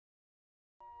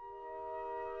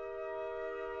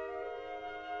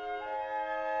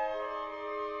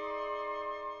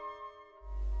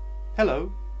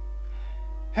Hello!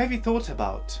 Have you thought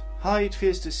about how it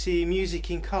feels to see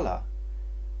music in colour,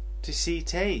 to see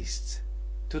tastes,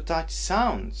 to touch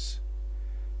sounds?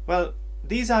 Well,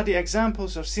 these are the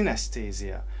examples of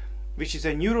synesthesia, which is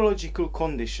a neurological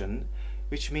condition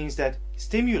which means that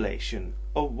stimulation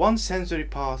of one sensory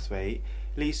pathway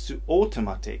leads to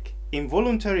automatic,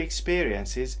 involuntary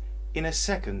experiences in a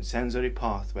second sensory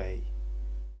pathway.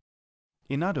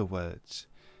 In other words,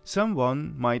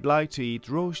 someone might like to eat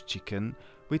roast chicken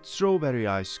with strawberry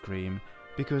ice cream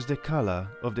because the color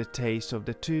of the taste of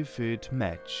the two food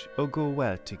match or go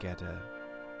well together.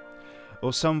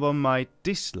 Or someone might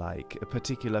dislike a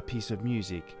particular piece of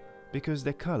music because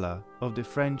the color of the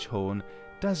French horn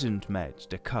doesn't match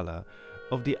the color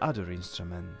of the other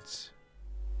instruments.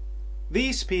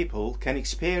 These people can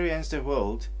experience the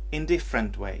world in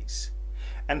different ways,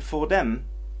 and for them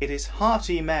it is hard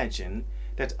to imagine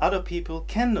that other people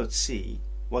cannot see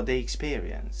what they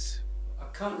experience. I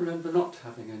can't remember not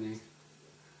having any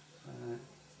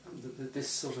this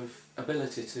sort of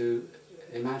ability to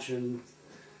imagine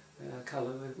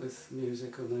colour with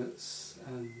music or notes,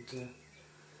 and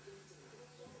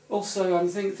also I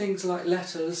think things like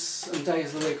letters and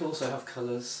days of the week also have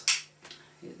colours.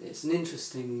 It's an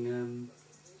interesting,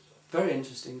 very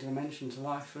interesting dimension to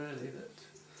life, really. That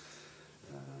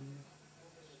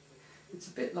it's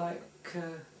a bit like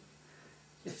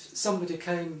if somebody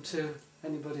came to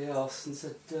anybody else and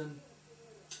said,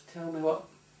 tell me what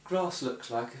grass looks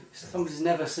like. If somebody's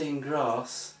never seen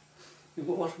grass,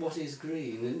 what is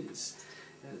green? And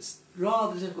it's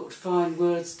rather difficult to find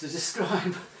words to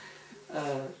describe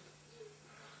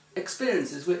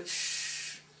experiences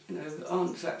which, you know,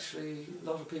 aren't actually, a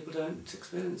lot of people don't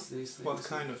experience these things. What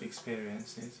kind of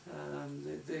experiences?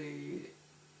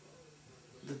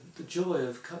 The joy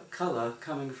of colour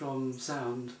coming from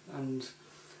sound and,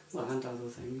 well, and other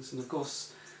things, and of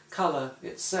course colour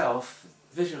itself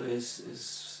visually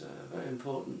is very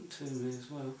important to me as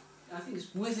well. I think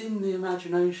it's within the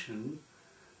imagination,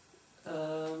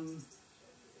 and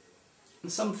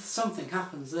something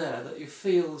happens there that you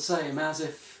feel the same as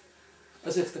if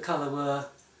the colour were.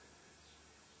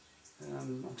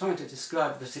 I'm trying to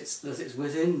describe that it's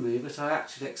within me, but I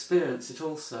actually experience it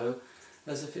also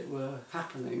as if it were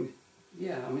happening.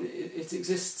 Yeah, I mean, it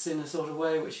exists in a sort of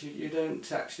way which you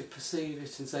don't actually perceive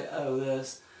it and say, oh,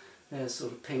 there's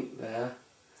sort of pink there.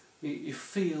 You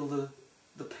feel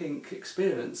the pink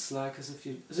experience, like as if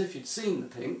you'd seen the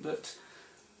pink, but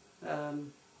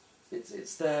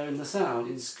it's there in the sound.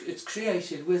 It's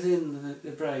created within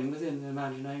the brain, within the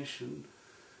imagination.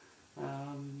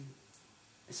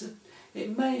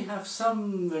 It may have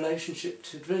some relationship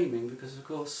to dreaming, because of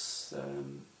course,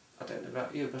 I don't know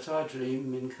about you, but I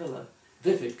dream in colour,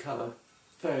 vivid colour,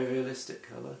 very realistic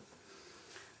colour.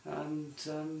 And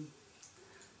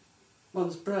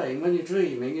one's brain, when you're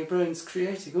dreaming, your brain's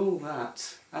creating all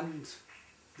that, and,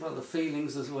 well, the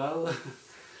feelings as well.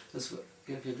 If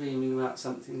you're dreaming about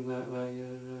something where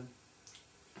you're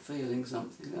feeling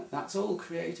something, that's all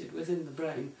created within the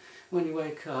brain. When you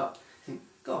wake up, you think,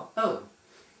 God, oh,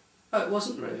 it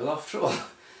wasn't real after all.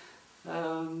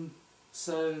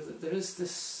 So there is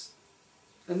this,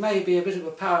 there may be a bit of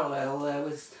a parallel there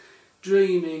with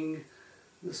dreaming,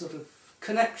 the sort of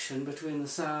connection between the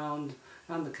sound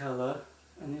and the colour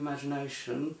and the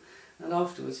imagination, and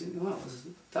afterwards you think, well,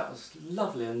 that was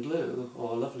lovely in blue,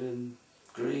 or lovely in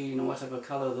green, or whatever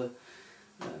colour the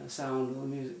sound or the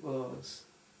music was.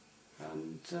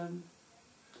 And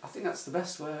I think that's the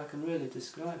best way I can really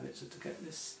describe it, to get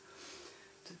this,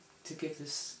 to give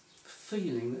this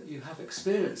feeling that you have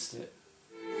experienced it.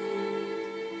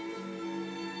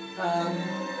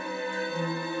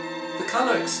 The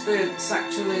colour experience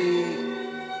actually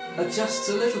adjusts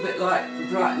a little bit like the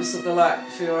brightness of the light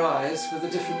for your eyes with the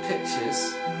different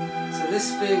pitches. So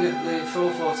this being at the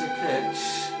 440 pitch,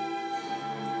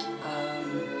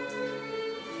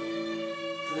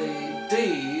 the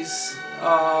Ds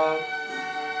are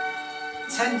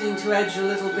tending to edge a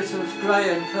little bit of grey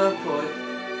and purple.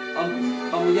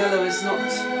 On the yellow is not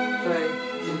very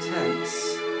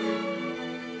intense.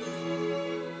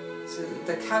 So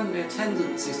there can be a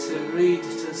tendency to read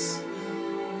it as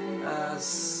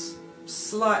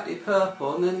slightly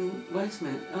purple, and then wait a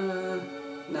minute,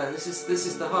 no, this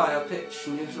is the higher pitch,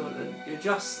 and you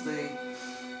adjust the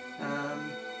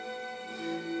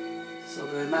sort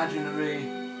of imaginary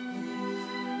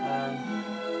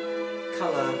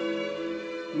colour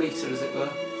meter, as it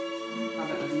were. I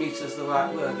don't know if meter is the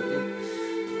right word, but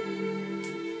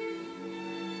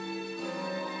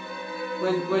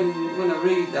when I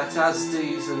read that as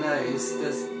D's and A's,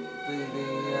 there's the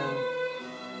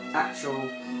actual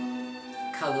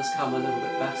colours come a little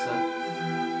bit better.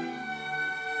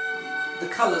 The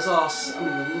colours are,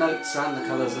 the notes and the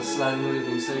colours are slow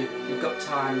moving, so you've got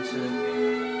time to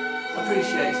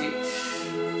appreciate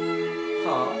each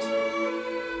part.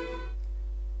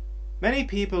 Many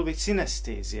people with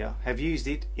synesthesia have used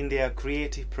it in their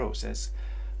creative process,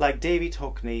 like David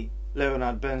Hockney,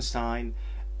 Leonard Bernstein,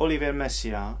 Oliver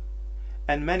Messiaen,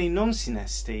 and many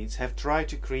non-synesthetes have tried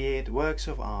to create works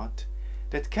of art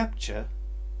that capture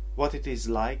what it is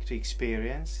like to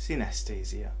experience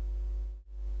synesthesia.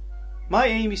 My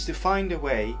aim is to find a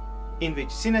way in which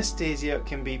synesthesia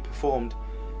can be performed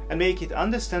and make it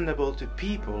understandable to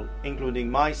people,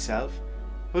 including myself,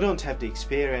 who don't have the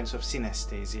experience of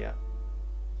synesthesia.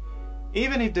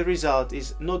 Even if the result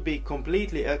is not be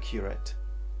completely accurate,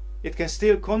 it can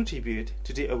still contribute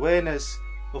to the awareness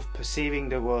of perceiving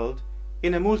the world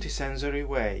in a multisensory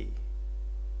way.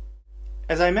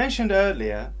 As I mentioned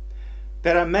earlier,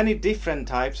 there are many different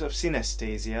types of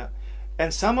synesthesia,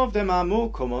 and some of them are more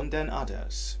common than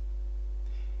others.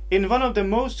 In one of the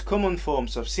most common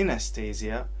forms of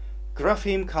synesthesia,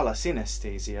 grapheme color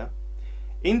synesthesia,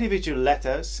 individual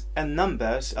letters and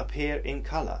numbers appear in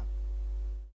color.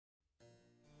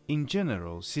 In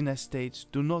general, synesthetes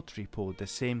do not report the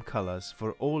same colors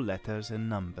for all letters and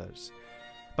numbers,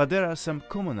 but there are some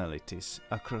commonalities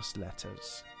across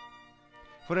letters.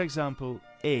 For example,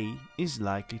 A is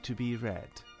likely to be red.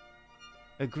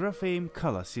 A grapheme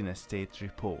color synesthete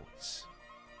reports: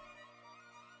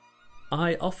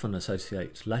 I often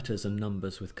associate letters and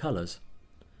numbers with colours.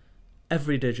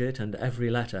 Every digit and every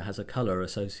letter has a colour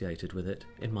associated with it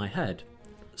in my head.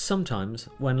 Sometimes,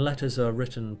 when letters are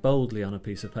written boldly on a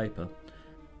piece of paper,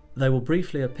 they will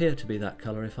briefly appear to be that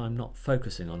colour if I'm not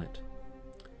focusing on it.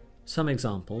 Some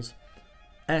examples: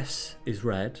 S is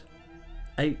red,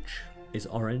 H is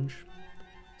orange,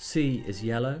 C is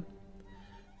yellow,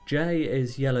 J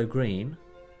is yellow-green,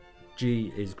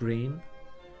 G is green,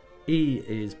 E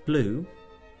is blue,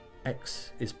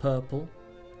 X is purple,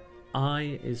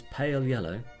 I is pale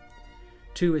yellow,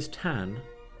 2 is tan,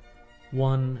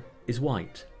 1 is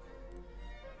white.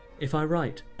 If I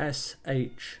write S,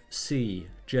 H, C,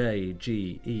 J,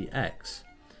 G, E, X,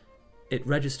 it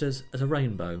registers as a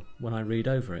rainbow when I read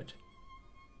over it.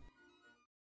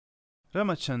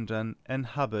 Ramachandran and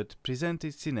Hubbard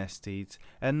presented synesthetes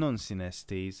and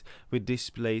non-synesthetes with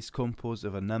displays composed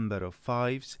of a number of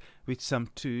 5s with some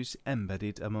 2s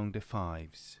embedded among the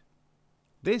 5s.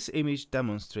 This image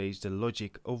demonstrates the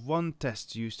logic of one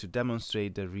test used to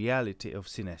demonstrate the reality of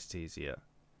synesthesia.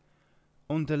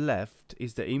 On the left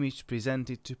is the image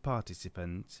presented to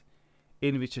participants,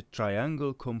 in which a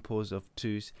triangle composed of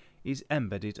 2s is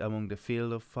embedded among the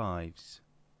field of 5s.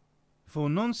 For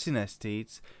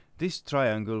non-synesthetes, this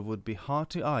triangle would be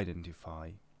hard to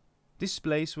identify.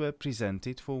 Displays were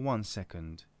presented for 1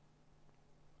 second.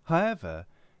 However,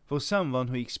 for someone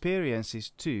who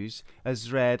experiences 2s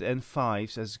as red and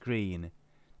 5s as green,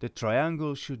 the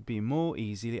triangle should be more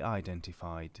easily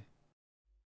identified.